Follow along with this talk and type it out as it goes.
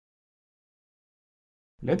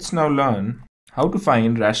Let's now learn how to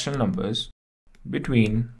find rational numbers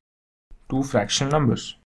between two fractional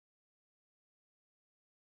numbers.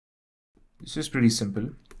 This is pretty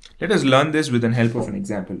simple. Let us learn this with the help of an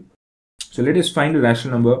example. So let us find a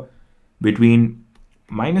rational number between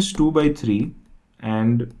minus 2 by 3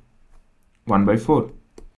 and 1 by 4.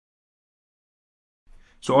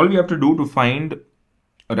 So all we have to do to find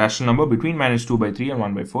a rational number between minus 2 by 3 and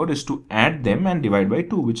 1 by 4 is to add them and divide by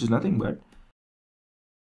 2, which is nothing but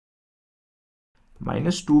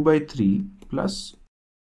minus 2 by 3 plus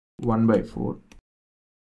 1 by 4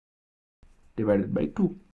 divided by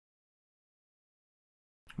 2,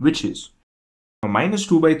 which is minus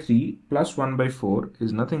 2 by 3 plus 1 by 4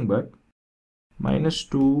 is nothing but minus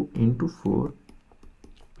 2 into 4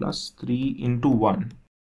 plus 3 into 1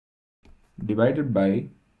 divided by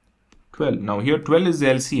 12. Now here 12 is the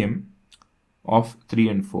LCM of 3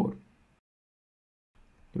 and 4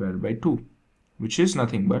 divided by 2, which is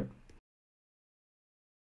nothing but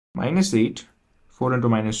minus 8. 4 into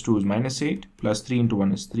minus 2 is minus 8 plus 3 into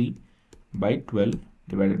 1 is 3 by 12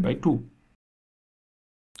 divided by 2,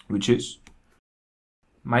 which is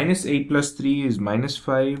minus 8 plus 3 is minus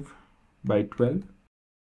 5 by 12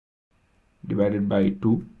 divided by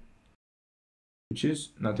 2, which is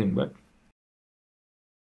nothing but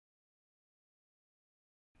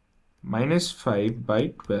minus 5 by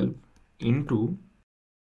 12 into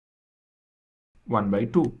 1 by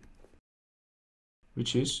 2,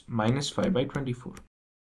 which is minus 5 by 24.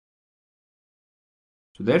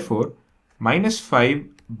 So therefore, minus 5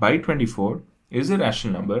 by 24 is a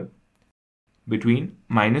rational number between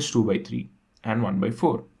minus 2 by 3 and 1 by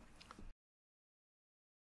 4.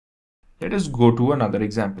 Let us go to another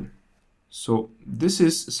example. So this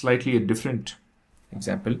is slightly a different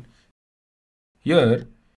example. Here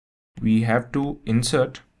we have to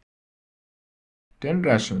insert 10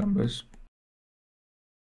 rational numbers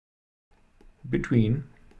between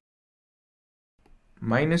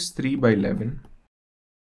minus 3 by 11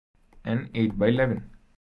 and 8 by 11.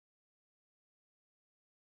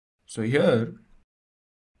 So here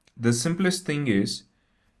the simplest thing is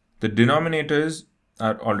the denominators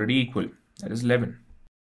are already equal, that is 11.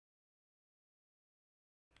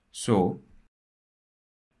 So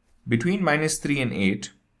between minus 3 and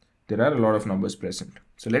 8 there are a lot of numbers present.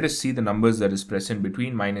 So let us see the numbers that is present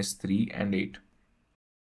between minus 3 and 8.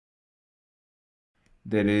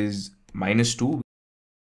 There is minus 2,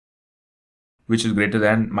 which is greater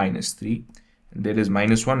than minus 3. And there is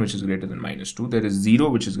minus 1, which is greater than minus 2. There is 0,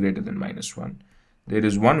 which is greater than minus 1. There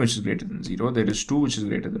is 1, which is greater than 0. There is 2, which is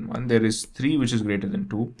greater than 1. There is 3, which is greater than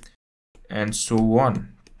 2. And so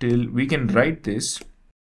on till we can write this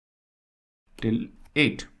till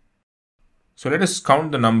 8. So let us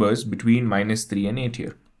count the numbers between minus 3 and 8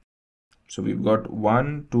 here. So we've got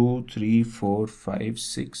 1, 2, 3, 4, 5,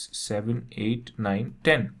 6, 7, 8, 9,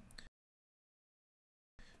 10.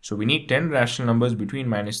 So we need 10 rational numbers between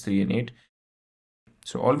minus 3 and 8.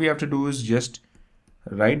 So all we have to do is just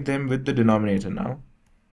write them with the denominator now.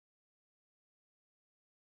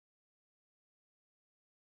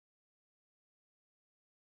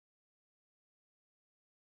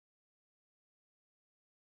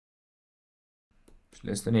 It's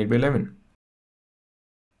less than 8 by 11.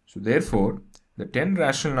 So therefore, the 10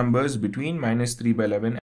 rational numbers between minus 3 by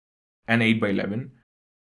 11 and 8 by 11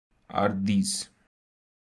 are these.